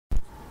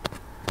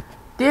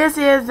This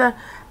is the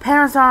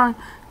Panasonic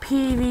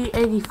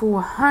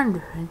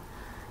PV-8400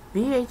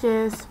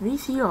 VHS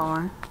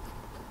VCR.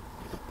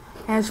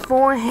 Has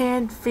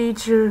 4-head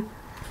feature.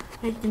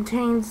 It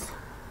contains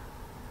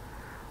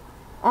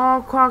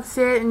all clock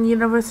set and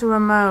universal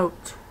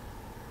remote.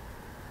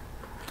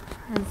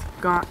 It's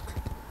got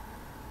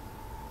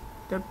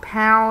the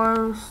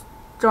power,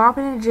 stop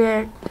and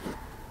eject.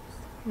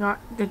 Got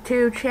the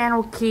 2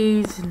 channel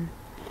keys and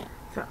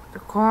got the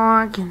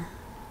clock and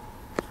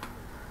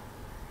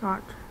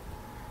got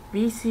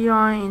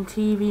VCR and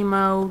TV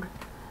mode,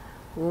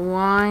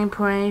 rewind,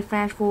 play,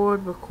 fast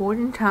forward,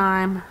 recording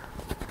time.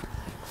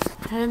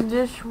 And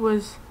this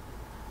was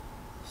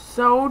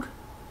sold.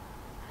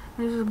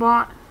 This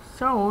was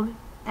sold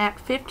at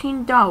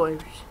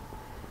 $15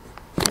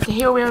 at the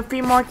Hillville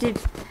Flea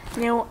Market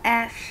near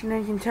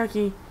Ashland,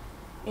 Kentucky,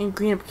 in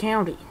Greenup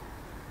County.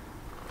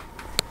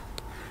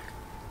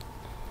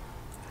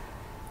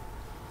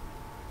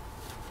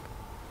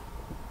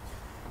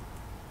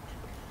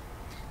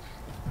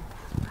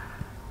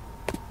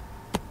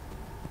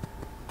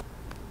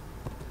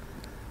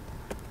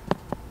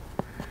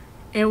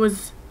 It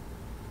was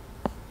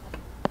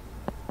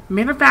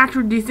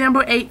manufactured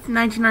December 8th,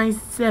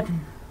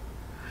 1997.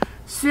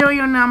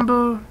 Serial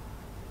number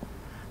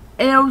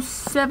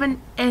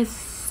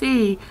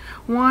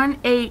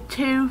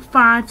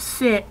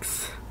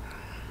L7SC18256.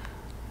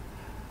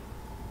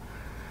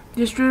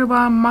 Distributed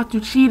by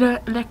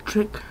Matsushita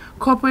Electric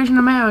Corporation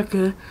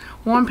America,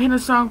 1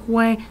 Panasonic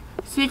Way,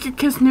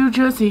 Syracuse, New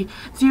Jersey,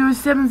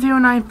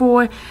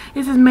 07094.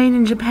 This is made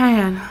in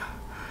Japan.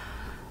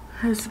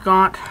 It's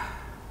got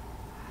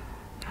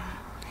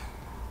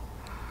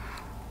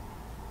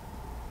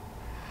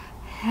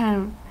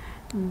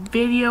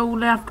video,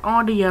 left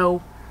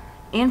audio,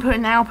 input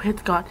and output.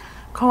 It's got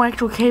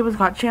coaxial cables,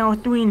 got channel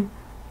 3 and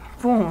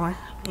 4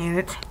 in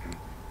it.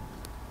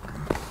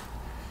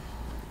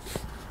 It's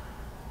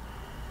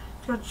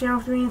got channel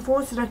 3 and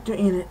 4 selector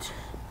in it.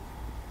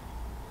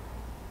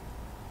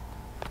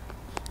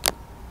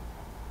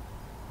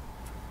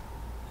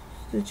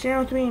 The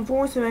channel 3 and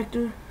 4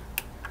 selector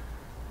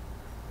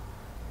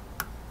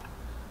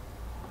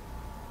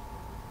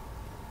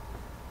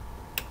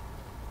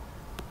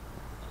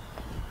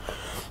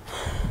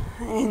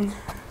and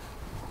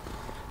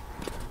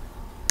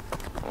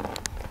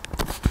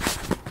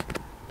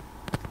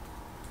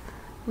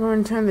I'm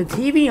going to turn the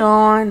TV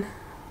on.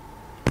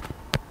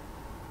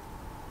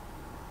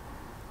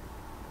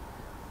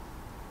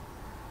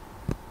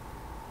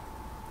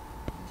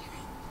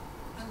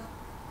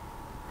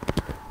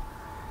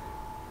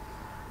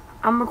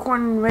 I'm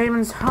recording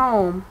Raven's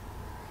home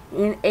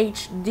in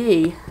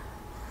HD.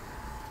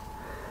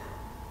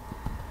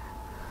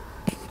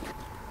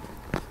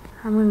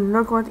 I'm going to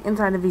look at the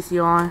inside of the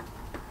VCR.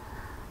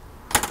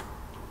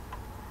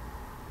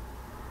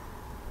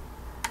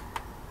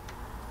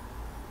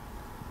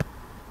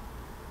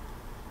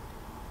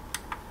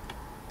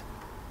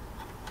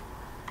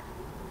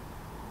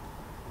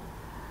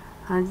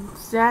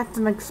 That's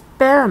an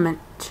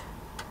experiment.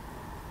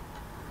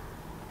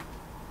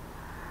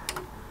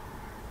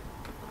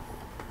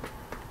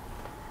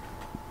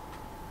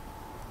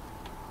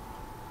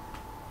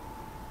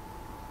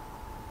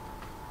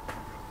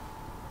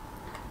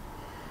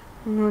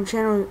 I'm on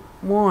channel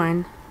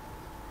 1,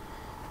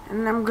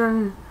 and I'm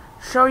going to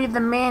show you the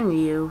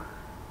menu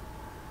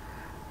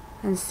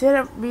and set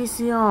up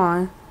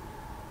VCR.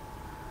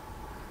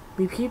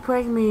 Repeat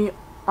play can be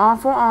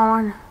off or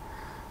on,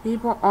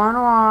 people on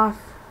or off,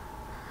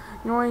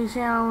 noise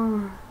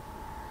sound,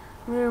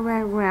 rear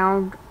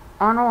background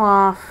on or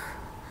off,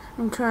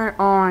 and turn it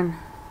on.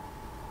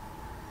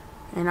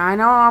 And I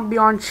know I'll be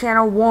on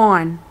channel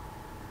 1,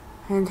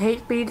 and hate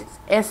speed is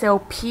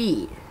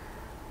SLP.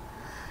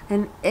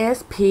 And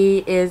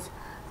SP is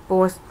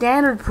for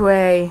standard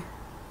play.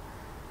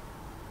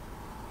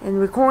 And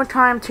record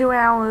time 2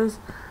 hours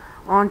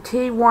on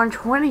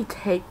T120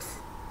 tapes.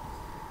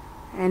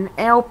 And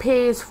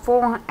LP is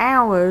 4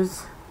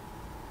 hours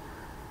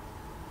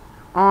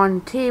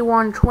on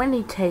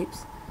T120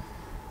 tapes.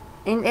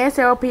 And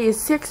SLP is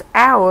 6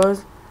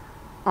 hours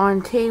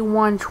on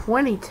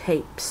T120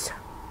 tapes.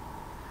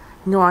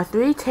 There are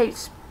 3 tape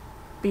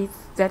speeds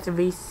that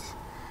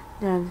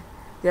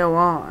there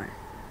are.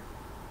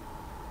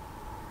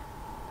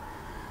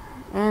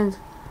 And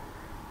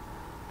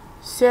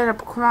set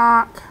up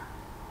clock,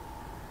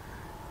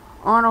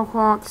 auto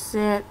clock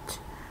set,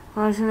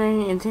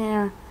 functioning and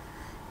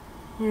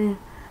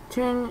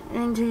turn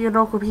into your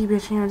local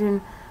PBS channel,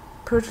 then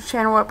push the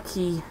channel up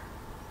key.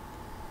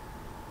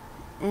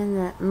 And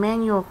the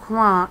manual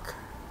clock.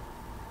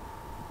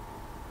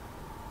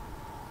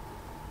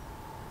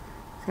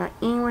 It's got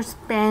English,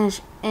 Spanish,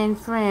 and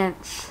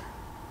French.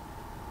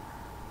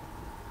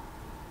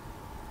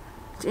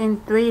 It's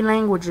in 3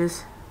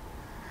 languages.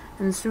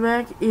 And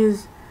select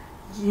is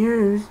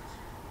used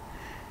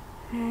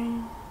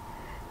to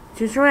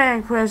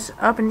select, press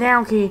up and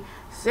down key,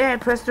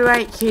 set, press the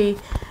right key,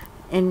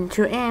 and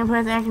to end,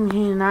 press action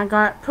key, and I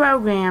got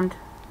programmed.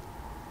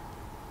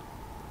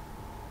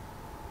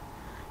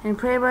 And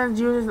play button is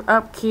used as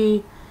up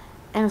key,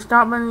 and the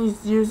stop button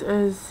is used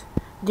as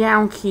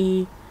down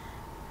key.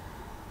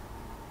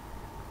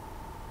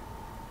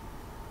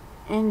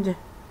 And the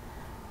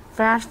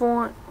fast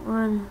forward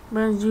button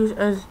is used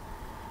as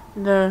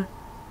the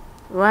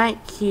right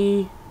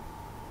key,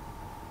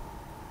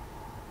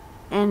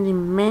 and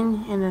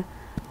the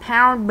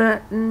power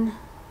button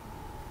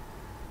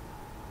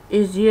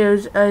is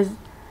used as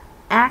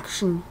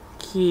action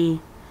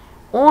key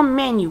or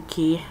menu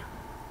key.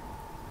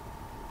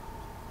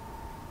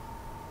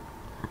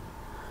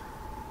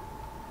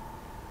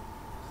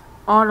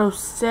 Auto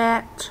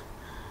set.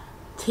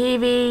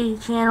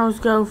 TV channels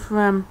go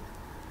from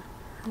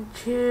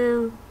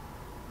 2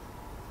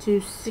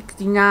 to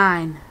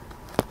 69.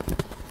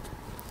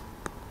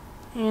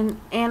 And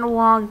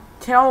analog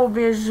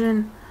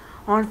television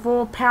on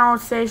 4 power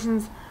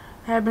stations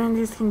have been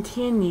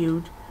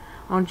discontinued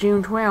on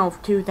June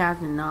 12,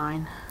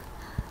 2009.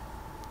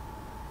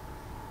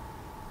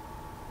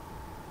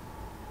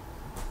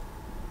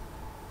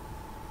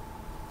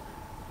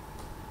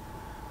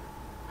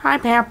 Hi,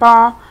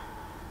 Papa.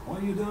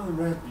 What are you doing,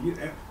 Red?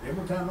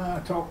 Every time I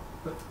talk,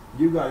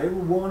 you got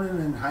every one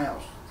in the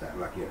house.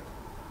 Sound like it.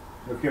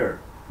 Look here.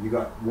 You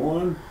got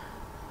 1,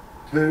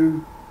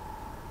 2,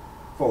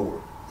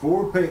 4.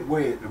 4 pet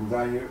wet was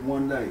out here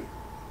one day.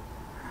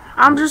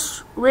 I'm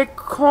just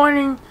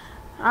recording.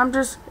 I'm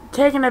just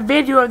taking a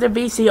video of the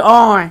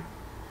VCR.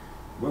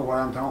 Well, what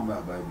I'm talking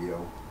about, baby,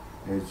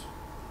 is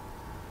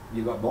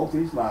you got both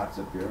these lights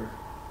up here.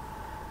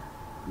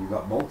 You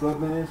got both of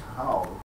them in this hall.